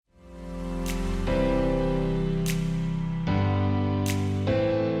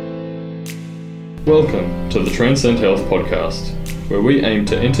Welcome to the Transcend Health podcast, where we aim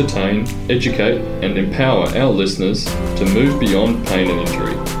to entertain, educate, and empower our listeners to move beyond pain and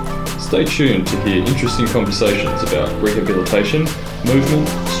injury. Stay tuned to hear interesting conversations about rehabilitation, movement,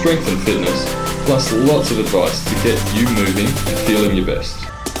 strength and fitness, plus lots of advice to get you moving and feeling your best.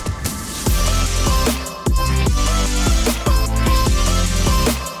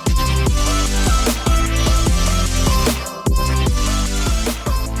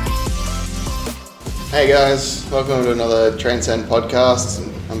 Hey guys, welcome to another Transcend podcast.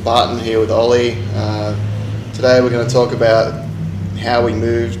 I'm Barton here with Ollie. Today we're going to talk about how we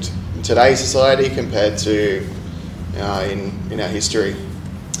moved in today's society compared to in our history.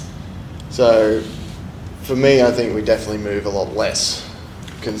 So for me, I think we definitely move a lot less,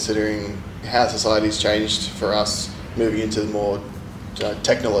 considering how society's changed for us moving into the more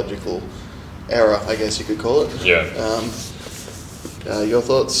technological era, I guess you could call it. Yeah. Your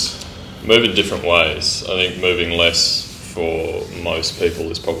thoughts? Move in different ways. I think moving less for most people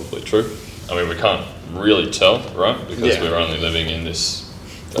is probably true. I mean, we can't really tell, right? Because we're only living in this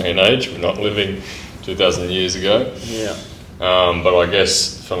day and age. We're not living 2,000 years ago. Yeah. But I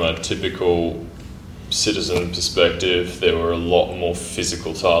guess from a typical citizen perspective, there were a lot more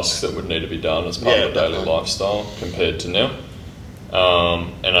physical tasks that would need to be done as part of a daily lifestyle compared to now.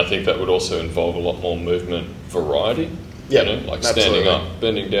 And I think that would also involve a lot more movement variety. Yeah, like standing up,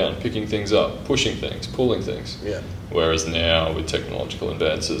 bending down, picking things up, pushing things, pulling things. Yeah. Whereas now with technological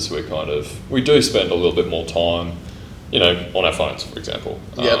advances, we do spend a little bit more time, on our phones, for example,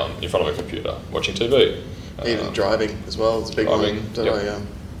 in front of a computer, watching TV. Even driving as well. It's a big one that I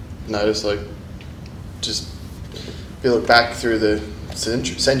noticed. Like, just if you look back through the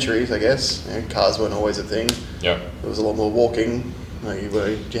centuries, I guess, cars weren't always a thing. Yeah. There was a lot more walking.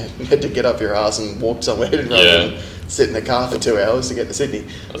 You had to get up your ass and walk somewhere rather than sit in a car for 2 hours to get to Sydney.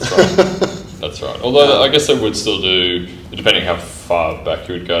 That's right. That's right. Although I guess they would still do, depending how far back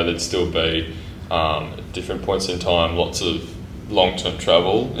you would go, there'd still be at different points in time lots of long-term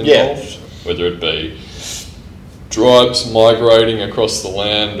travel involved, whether it be tribes migrating across the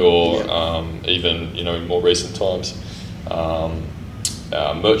land or even, in more recent times,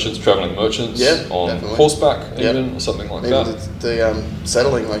 travelling merchants on definitely. Horseback even, or something like even that. The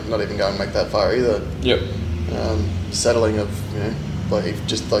settling, not even going back that far either. Yep. Settling of,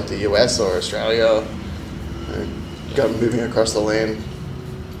 just like the US or Australia, moving across the land,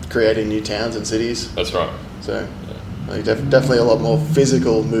 creating new towns and cities. That's right. So, definitely a lot more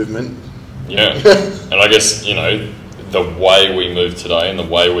physical movement. Yeah. And I guess, the way we move today and the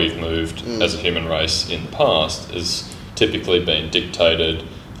way we've moved as a human race in the past is typically been dictated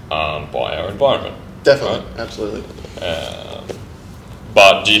by our environment. Definitely, right? Absolutely.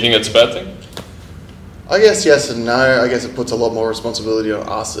 But do you think it's a bad thing? I guess yes and no. I guess it puts a lot more responsibility on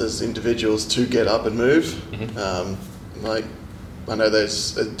us as individuals to get up and move. Mm-hmm. I know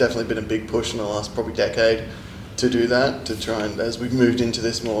there's definitely been a big push in the last probably decade to do that, to try and, as we've moved into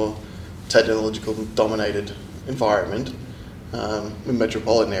this more technological dominated environment, in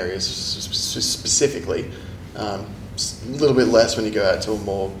metropolitan areas specifically, a little bit less when you go out to a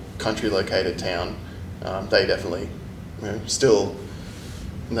more country located town. They definitely still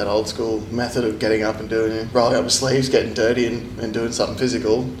in that old school method of getting up and rolling up your sleeves, getting dirty and doing something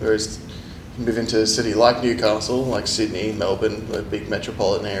physical, whereas you move into a city like Newcastle, like Sydney, Melbourne, the big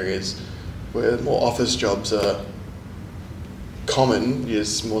metropolitan areas where more office jobs are common. You're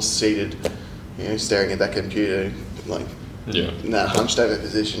just more seated, staring at that computer, in that hunched over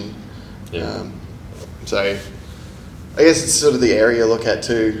position. So I guess it's sort of the area you look at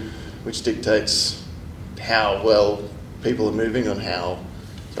too, which dictates how well people are moving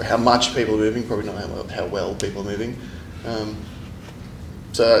how much people are moving, probably not how well people are moving.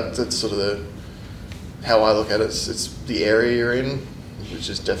 So that's sort of how I look at it. It's the area you're in, which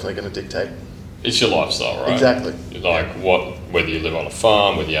is definitely going to dictate. It's your lifestyle, right? Exactly. Whether you live on a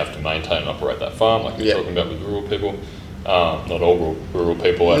farm, whether you have to maintain and operate that farm, like you're talking about with rural people. Not all rural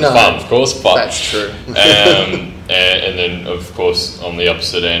people have a farm, of course, but that's true. and then, of course, on the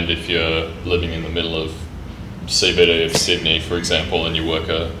opposite end, if you're living in the middle of CBD of Sydney, for example, and you work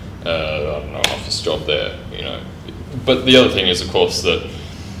an office job there, But the other thing is, of course, that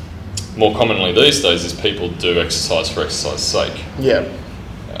more commonly these days is people do exercise for exercise's sake. Yeah.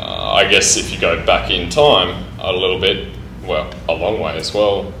 I guess if you go back in time a little bit, a long way as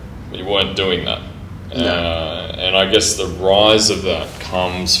well, you weren't doing that. No. And I guess the rise of that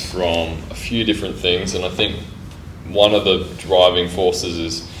comes from a few different things, and I think one of the driving forces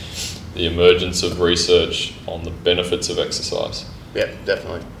is the emergence of research on the benefits of exercise. Yeah,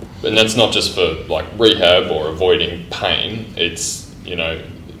 definitely. And that's not just for like rehab or avoiding pain. It's,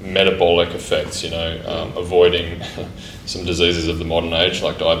 metabolic effects, avoiding some diseases of the modern age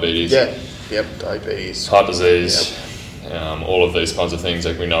like diabetes. Yeah, yep, diabetes. Heart disease, all of these kinds of things.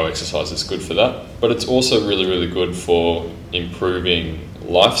 Like we know exercise is good for that. But it's also really, really good for improving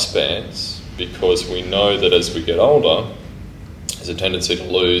lifespans, because we know that as we get older, there's a tendency to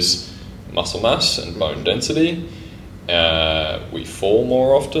lose muscle mass and bone density. We fall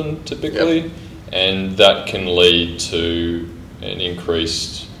more often, typically, and that can lead to an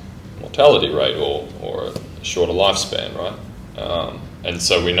increased mortality rate or a shorter lifespan, right? And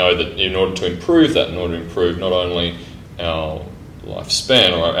so we know that in order to improve that, in order to improve not only our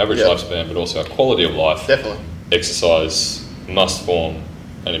lifespan or our average lifespan, but also our quality of life, definitely, exercise must form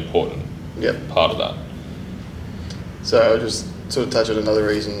an important part of that. So I'll just sort of touch on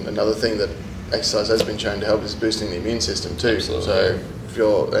another thing that exercise has been shown to help is boosting the immune system too. Absolutely.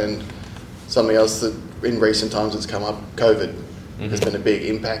 So and something else that in recent times has come up, COVID has been a big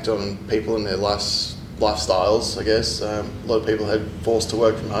impact on people and their lifestyles, I guess. A lot of people had forced to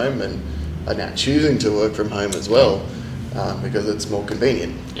work from home and are now choosing to work from home as well, because it's more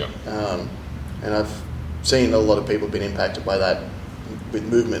convenient. And I've seen a lot of people been impacted by that with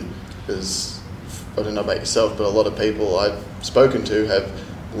movement, because I don't know about yourself, but a lot of people I've spoken to have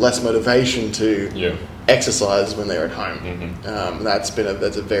less motivation to exercise when they're at home. And that's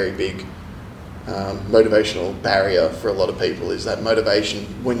a very big motivational barrier for a lot of people, is that motivation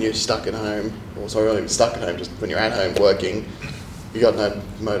when you're stuck at home, or sorry, not even stuck at home, just when you're at home working, you got no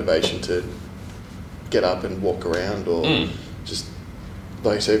motivation to get up and walk around, or just,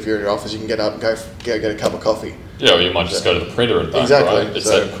 like say if you're in your office, you can get up and go get a cup of coffee. Yeah, or you might just go to the printer and back, exactly. Right? It's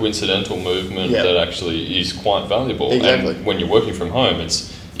that coincidental movement that actually is quite valuable. Exactly. And when you're working from home,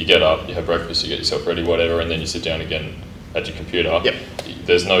 it's you get up, you have breakfast, you get yourself ready, whatever, and then you sit down again at your computer.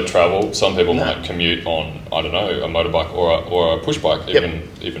 There's no travel. Some people might commute on, I don't know, a motorbike or a push bike,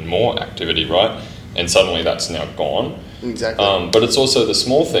 even more activity, right? And suddenly that's now gone. Exactly. But it's also the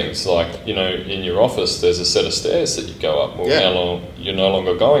small things, like, in your office there's a set of stairs that you go up. Well, now you're no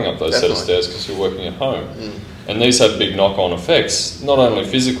longer going up those set of stairs because you're working at home. And these have big knock-on effects, not only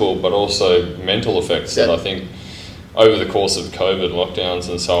physical but also mental effects that I think over the course of COVID lockdowns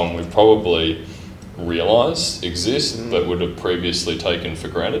and so on, we've probably realised exist but would have previously taken for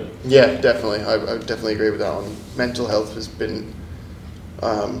granted. Yeah, definitely. I definitely agree with that one. Mental health has been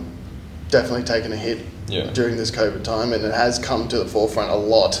definitely taken a hit during this COVID time, and it has come to the forefront a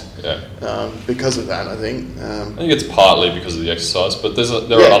lot because of that, I think. I think it's partly because of the exercise, but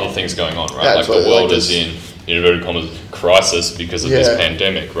there are other things going on, right? Like the world is in inverted commas crisis because of this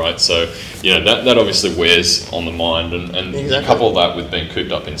pandemic, right? So that obviously wears on the mind, and you couple that with being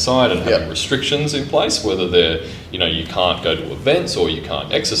cooped up inside and having restrictions in place, whether they're you can't go to events or you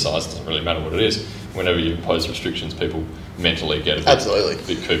can't exercise, it doesn't really matter what it is. Whenever you impose restrictions, people mentally get a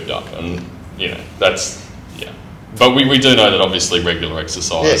bit cooped up, and that's but we do know that obviously regular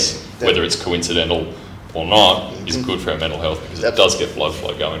exercise, whether it's coincidental or not, is good for our mental health, because it does get blood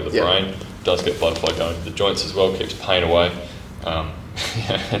flow going to the brain, does get blood flow going to the joints as well, keeps pain away,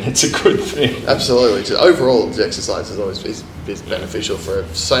 and it's a good thing. Absolutely. So overall, exercise is always is beneficial for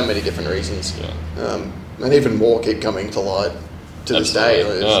so many different reasons, and even more keep coming to light to this day.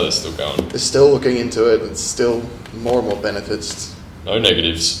 They're still going. They're still looking into it, and still more and more benefits. No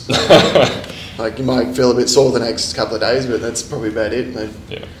negatives. Like, you might feel a bit sore the next couple of days, but that's probably about it.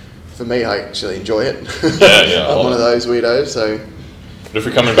 For me, I actually enjoy it. I'm one of those weirdos, so... But if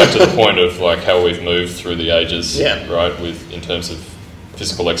we're coming back to the point of like how we've moved through the ages, right, in terms of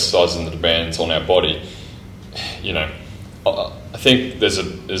physical exercises and the demands on our body, I think there's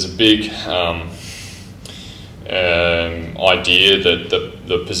a big idea that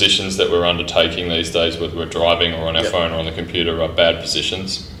the positions that we're undertaking these days, whether we're driving or on our phone or on the computer, are bad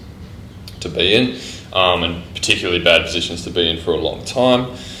positions to be in, and particularly bad positions to be in for a long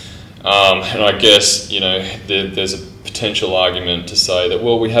time. And I guess, there's a potential argument to say that,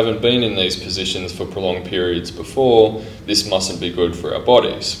 well, we haven't been in these positions for prolonged periods before, this mustn't be good for our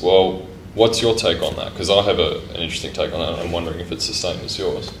bodies. Well, what's your take on that? Because I have an interesting take on that, and I'm wondering if it's the same as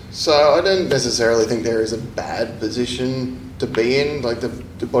yours. So I don't necessarily think there is a bad position to be in. Like,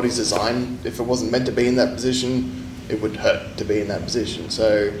 the body's designed, if it wasn't meant to be in that position, it would hurt to be in that position.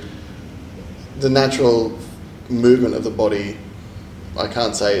 So the natural movement of the body, you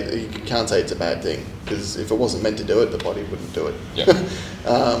can't say it's a bad thing, because if it wasn't meant to do it, the body wouldn't do it. Yeah.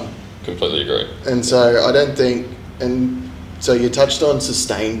 Completely agree. And so I don't think, and so you touched on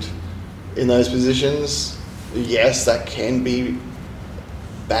sustained in those positions. Yes, that can be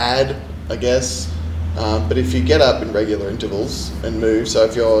bad, I guess. But if you get up in regular intervals and move, so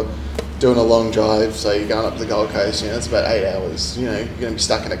if you're doing a long drive, so you're going up to the Gold Coast, it's about 8 hours. You're going to be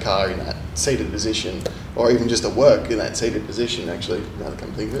stuck in a car in that seated position, or even just at work in that seated position, actually, now that I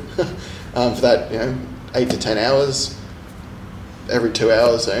come think of it. For that, 8 to 10 hours, every 2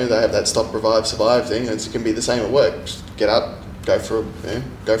 hours, they have that stop, revive, survive thing. It can be the same at work. Just get up, go for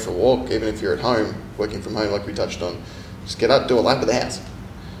a walk, even if you're at home, working from home like we touched on. Just get up, do a lap of the house.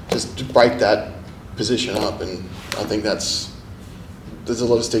 Just to break that position up, and I think there's a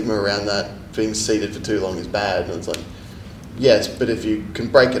lot of stigma around that. Being seated for too long is bad, and it's like, yes, but if you can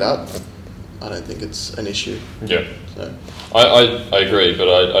break it up, I don't think it's an issue. Yeah. So. I agree, but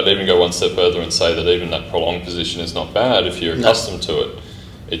I'd even go one step further and say that even that prolonged position is not bad if you're accustomed to it.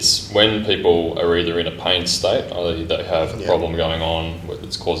 It's when people are either in a pain state, either they have a problem going on whether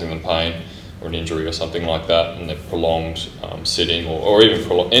it's causing them pain or an injury or something like that, and they're prolonged sitting or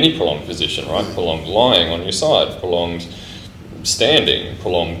even any prolonged position, right? Prolonged lying on your side, prolonged standing,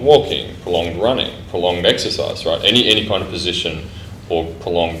 prolonged walking, prolonged running, prolonged exercise, right? Any kind of position or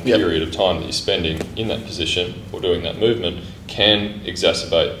prolonged period of time that you're spending in that position or doing that movement can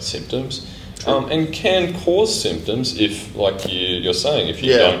exacerbate symptoms. And can cause symptoms if, like you're saying, if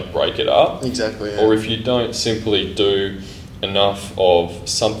you don't break it up. Exactly. Or if you don't simply do enough of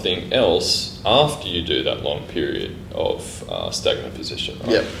something else after you do that long period of stagnant position.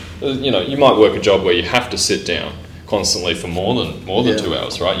 Right? You might work a job where you have to sit down constantly for more than 2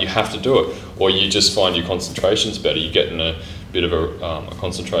 hours, right? You have to do it. Or you just find your concentration's better. You get in a bit of a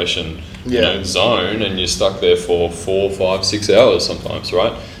concentration zone, and you're stuck there for 4, 5, 6 hours sometimes,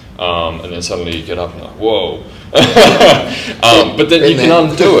 right? And then suddenly you get up and you're like, whoa. But then you can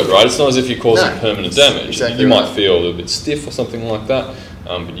undo it, right? It's not as if you're causing permanent damage. Exactly you might feel a little bit stiff or something like that,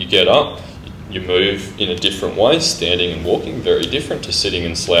 but you get up, you move in a different way, standing and walking, very different to sitting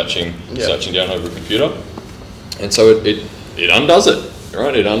and slouching down over a computer. And so it undoes it,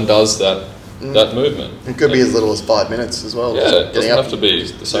 right? It undoes that movement. It could be as little as 5 minutes as well. Yeah, it doesn't have to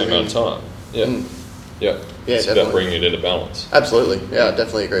be the same amount of time. Yeah. Yeah, it's definitely about bringing it into balance. Absolutely. Yeah, I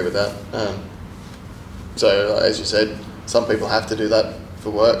definitely agree with that. So, as you said, some people have to do that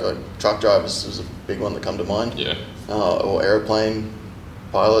for work. Like truck drivers is a big one that come to mind. Yeah. Or aeroplane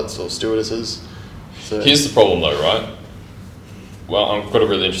pilots or stewardesses. So. Here's the problem though, right? Well, I've got a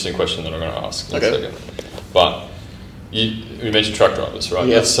really interesting question that I'm going to ask in a second. But we mentioned truck drivers, right?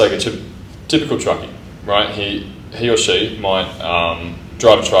 Yeah. Let's take a typical truckie, right? He or she might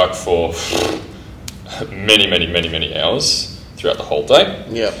drive a truck for many hours throughout the whole day.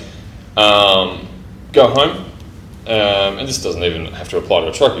 Yeah. Go home, and this doesn't even have to apply to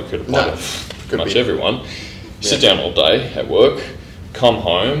a truck. It could apply to pretty much everyone. Sit down all day at work, come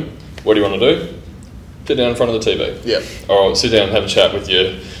home. What do you want to do? Sit down in front of the TV. Yeah. Or sit down and have a chat with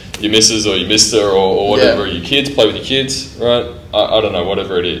your missus or your mister or whatever, your kids, play with your kids, right? I don't know,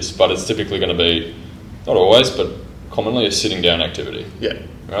 whatever it is. But it's typically going to be, not always, but commonly a sitting down activity. Yeah.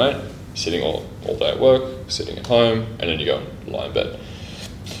 Right? Sitting all day at work, sitting at home, and then you go and lie in bed.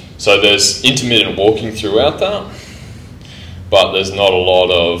 So there's intermittent walking throughout that, but there's not a lot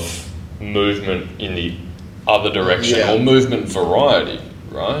of movement in the other direction or movement variety,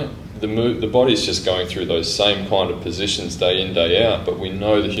 right? The body's just going through those same kind of positions day in, day out, but we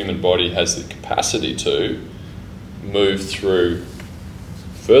know the human body has the capacity to move through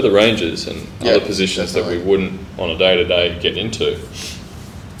further ranges and other positions that we wouldn't on a day-to-day get into.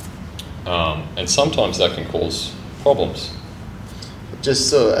 And sometimes that can cause problems. Just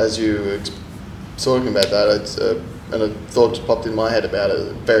so as you were talking about that, and a thought just popped in my head about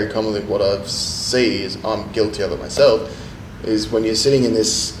it, very commonly what I see is, I'm guilty of it myself, is when you're sitting in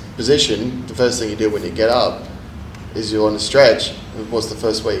this position, the first thing you do when you get up is you want to stretch. What's the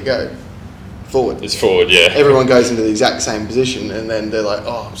first way you go? Forward. It's forward, yeah. Everyone goes into the exact same position, and then they're like,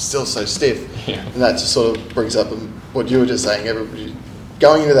 oh, I'm still so stiff. Yeah. And that just sort of brings up what you were just saying, everybody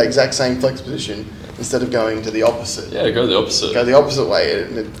going into that exact same flex position instead of going to the opposite. Yeah, go the opposite. Go the opposite way.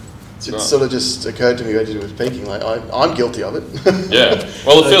 And it sort of just occurred to me when you were speaking, like, I'm guilty of it. Yeah.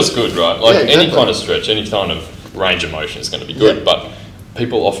 Well, it feels good, right? Like exactly. any kind of stretch, any kind of range of motion is going to be good, but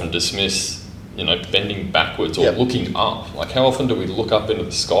people often dismiss, bending backwards or looking up. Like, how often do we look up into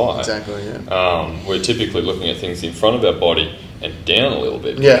the sky? Exactly, yeah. We're typically looking at things in front of our body and down a little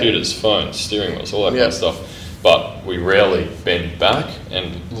bit. Yeah. Computers, phones, steering wheels, all that kind of stuff. But we rarely bend back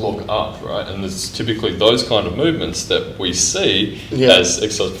and look up, right? And there's typically those kind of movements that we see as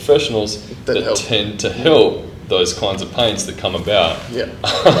exercise professionals that tend to help those kinds of pains that come about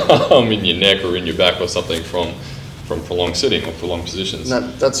in your neck or in your back or something from prolonged sitting or prolonged positions.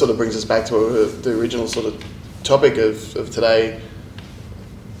 That sort of brings us back to the original sort of topic of today.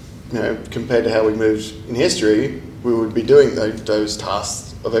 Compared to how we moved in history, we would be doing those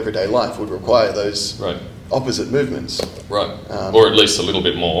tasks of everyday life would require those Right. opposite movements. Right. Or at least a little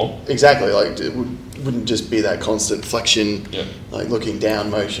bit more. Exactly. Like it wouldn't just be that constant flexion, Yeah. like looking down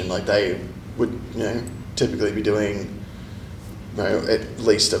motion. Like they would, typically be doing, at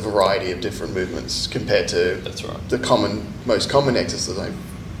least a variety of different movements compared to That's right. the most common exercise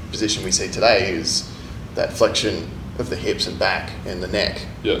position we see today is that flexion of the hips and back and the neck.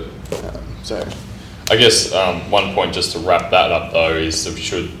 Yeah. So I guess one point just to wrap that up though is that we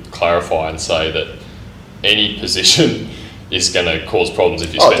should clarify and say that any position is going to cause problems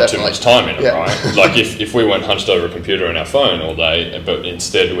if you spend too much time in it, right? Like if we weren't hunched over a computer on our phone all day, but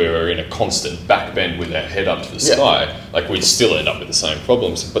instead we were in a constant back bend with our head up to the sky, like we'd still end up with the same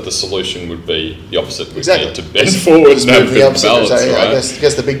problems, but the solution would be the opposite. We'd need to bend forward and have good balance, right? I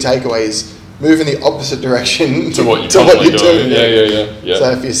guess the big takeaway is move in the opposite direction to what you're doing. Yeah.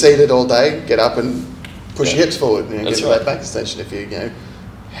 So if you're seated all day, get up and push your hips forward. Get that back extension. If you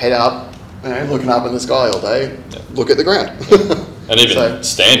head up, looking up in the sky all day, look at the ground. And even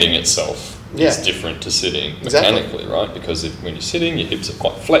standing itself is different to sitting mechanically, exactly. right? Because when you're sitting, your hips are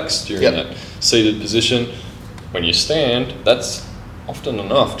quite flexed. You're in that seated position. When you stand, that's often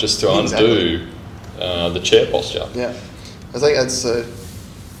enough just to undo the chair posture. Yeah, I think that's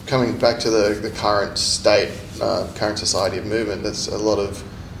coming back to the current state, current society of movement. That's a lot of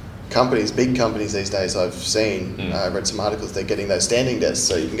companies, big companies these days I've seen, I read some articles, they're getting those standing desks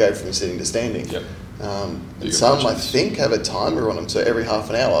so you can go from sitting to standing. Yep. And some, I think, have a timer on them, so every half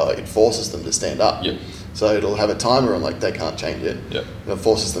an hour it forces them to stand up. Yep. So it'll have a timer on, like they can't change it. Yep. And it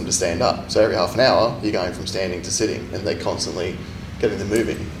forces them to stand up. So every half an hour you're going from standing to sitting and they're constantly getting them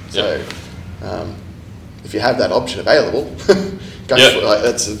moving. So if you have that option available, go for it.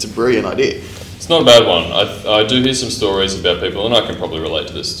 It's a brilliant idea. It's not a bad one. I do hear some stories about people, and I can probably relate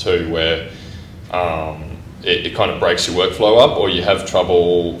to this too, where it kind of breaks your workflow up, or you have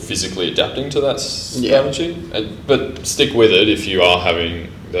trouble physically adapting to that strategy. But stick with it if you are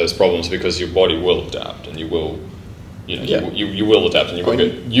having those problems, because your body will adapt, and you will, you will adapt, and you will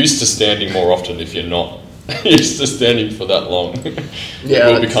get used to standing more often if you're not used to standing for that long. It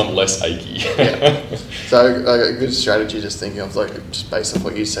will become less achy. So a good strategy, just thinking of just based on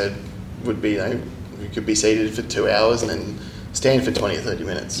what you said, would be you could be seated for 2 hours and then stand for 20 or 30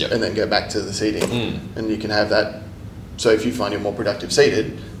 minutes and then go back to the seating. And you can have that. So if you find you're more productive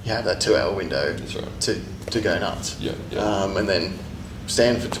seated, you have that 2 hour window to go nuts. And then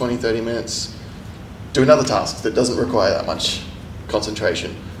stand for 20, 30 minutes, do another task that doesn't require that much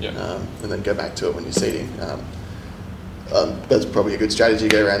concentration, and then go back to it when you're seating. That's probably a good strategy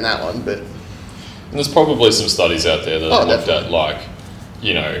to get around that one. But and there's probably some studies out there that have looked at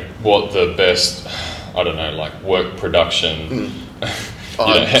what the best, work production.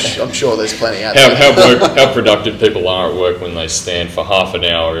 I'm sure there's plenty out there. How productive people are at work when they stand for half an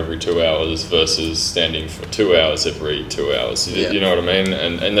hour every 2 hours versus standing for 2 hours every 2 hours. You know what I mean?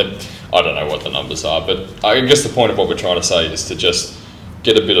 And I don't know what the numbers are, but I guess the point of what we're trying to say is to just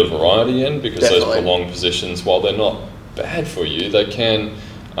get a bit of variety in, because those prolonged positions, while they're not bad for you, they can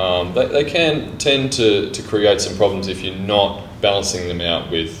tend to create some problems if you're not balancing them out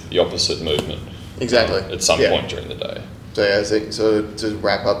with the opposite movement. Exactly. At some point during the day. So I think to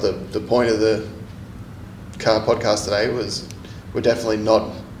wrap up, the point of the car podcast today was we're definitely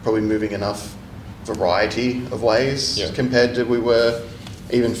not probably moving enough variety of ways compared to we were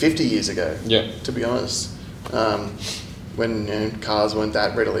even 50 years ago. To be honest, when cars weren't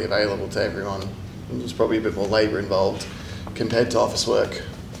that readily available to everyone, there's probably a bit more labour involved compared to office work.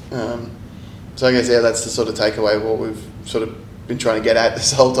 So I guess that's the sort of takeaway. What we've sort of been trying to get at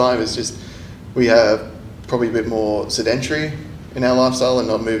this whole time is just we have probably a bit more sedentary in our lifestyle and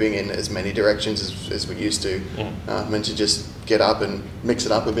not moving in as many directions as we used to, and to just get up and mix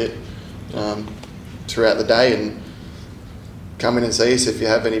it up a bit throughout the day, and come in and see us if you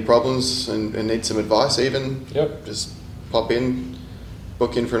have any problems and need some advice even. Just pop in,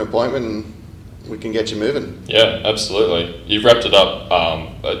 book in for an appointment, and we can get you moving. Yeah, absolutely. You've wrapped it up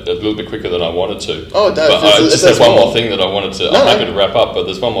a little bit quicker than I wanted to. Oh, no. But I just have one more thing that I wanted to... I'm happy to wrap up, but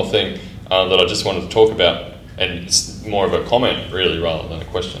there's one more thing that I just wanted to talk about, and it's more of a comment, really, rather than a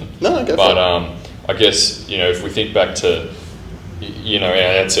question. No, go for it. I guess, if we think back to, our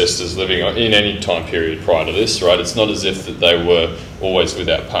ancestors living in any time period prior to this, right? It's not as if that they were always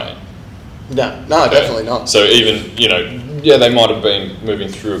without pain. No, definitely not. So even, they might have been moving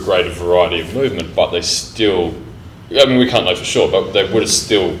through a greater variety of movement, but they still, we can't know for sure, but they would have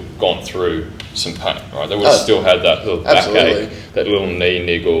still gone through some pain, right? They would have still had that little backache, that little knee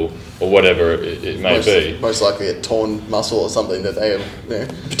niggle, or whatever it may be. Most likely a torn muscle or something that they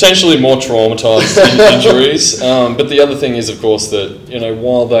have. Potentially more traumatised injuries. But the other thing is, of course, that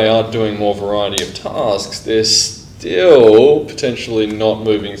while they are doing more variety of tasks, they're still potentially not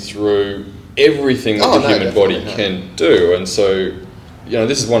moving through everything that the human body can do. And so,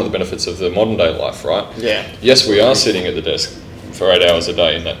 this is one of the benefits of the modern day life, right? Yeah. Yes, we are sitting at the desk for 8 hours a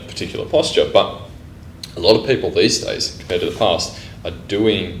day in that particular posture, but a lot of people these days, compared to the past, are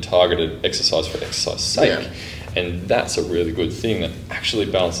doing targeted exercise for exercise's sake. Yeah. And that's a really good thing that actually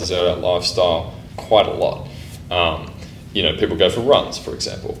balances out our lifestyle quite a lot. People go for runs, for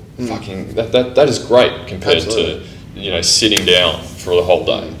example. Fucking that is great compared to sitting down for the whole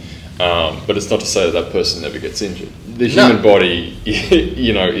day. But it's not to say that person never gets injured. The human body,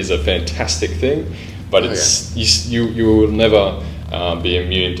 is a fantastic thing, but you will never be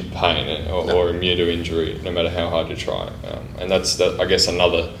immune to pain or immune to injury, no matter how hard you try. And that's I guess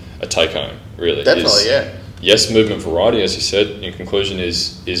another take home really. Definitely, Yes, movement variety, as you said, in conclusion,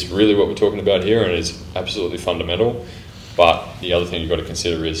 is really what we're talking about here, and is absolutely fundamental. But the other thing you've got to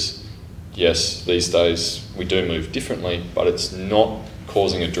consider is, yes, these days we do move differently, but it's not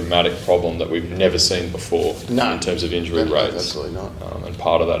causing a dramatic problem that we've never seen before in terms of injury rates. Absolutely not. And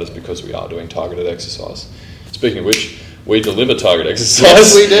part of that is because we are doing targeted exercise. Speaking of which, we deliver target exercise.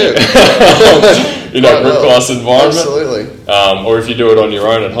 Yes, we do. In a group class environment. Absolutely. Or if you do it on your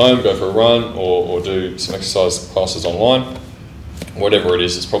own at home, go for a run or do some exercise classes online. Whatever it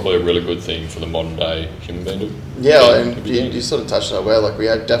is, it's probably a really good thing for the modern day human being to and you sort of touched on it well. Like we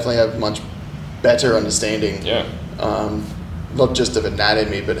definitely have much better understanding. Yeah. Not just of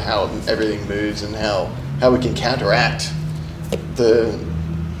anatomy, but how everything moves and how we can counteract the,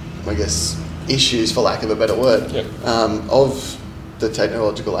 I guess, issues, for lack of a better word, of the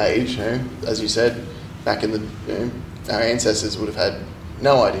technological age. As you said, back in our ancestors would have had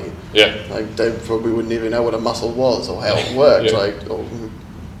no idea. Yeah. Like they probably wouldn't even know what a muscle was or how it worked. Or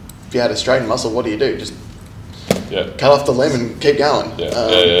if you had a strained muscle, what do you do? Just cut off the limb and keep going.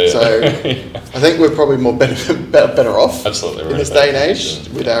 So I think we're probably more better off. Absolutely in this day and age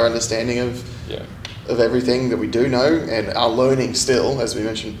with our understanding of everything that we do know and are learning still, as we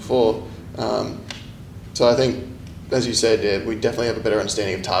mentioned before. So I think, as you said, we definitely have a better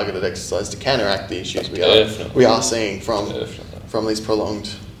understanding of targeted exercise to counteract the issues we are seeing from these prolonged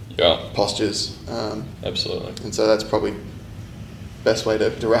postures. Absolutely. And so that's probably best way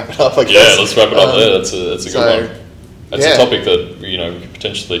to wrap it up, I guess. Yeah, let's wrap it up there. That's a good one. That's a topic that we could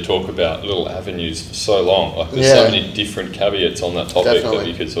potentially talk about, little avenues for so long. Like there's so many different caveats on that topic that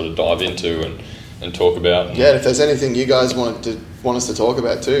we could sort of dive into and talk about. And if there's anything you guys want us to talk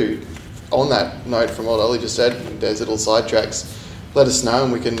about too, on that note from what Ollie just said, there's little sidetracks. Let us know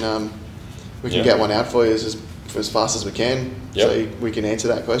and we can get one out for you as fast as we can, so we can answer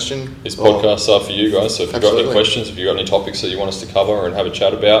that question. This podcasts are for you guys, so if you've got any questions, if you've got any topics that you want us to cover and have a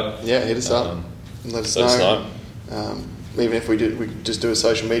chat about, hit us up and let us know. Even if we just do a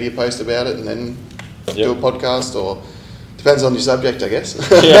social media post about it and then do a podcast, or depends on your subject, I guess.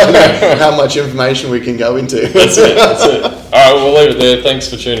 How much information we can go into. That's it. All right, we'll leave it there. Thanks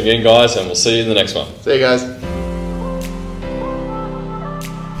for tuning in, guys, and we'll see you in the next one. See you guys.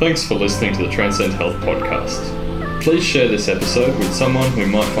 Thanks for listening to the Transcend Health podcast. Please share this episode with someone who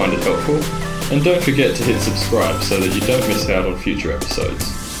might find it helpful, and don't forget to hit subscribe so that you don't miss out on future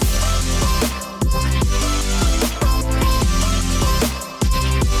episodes.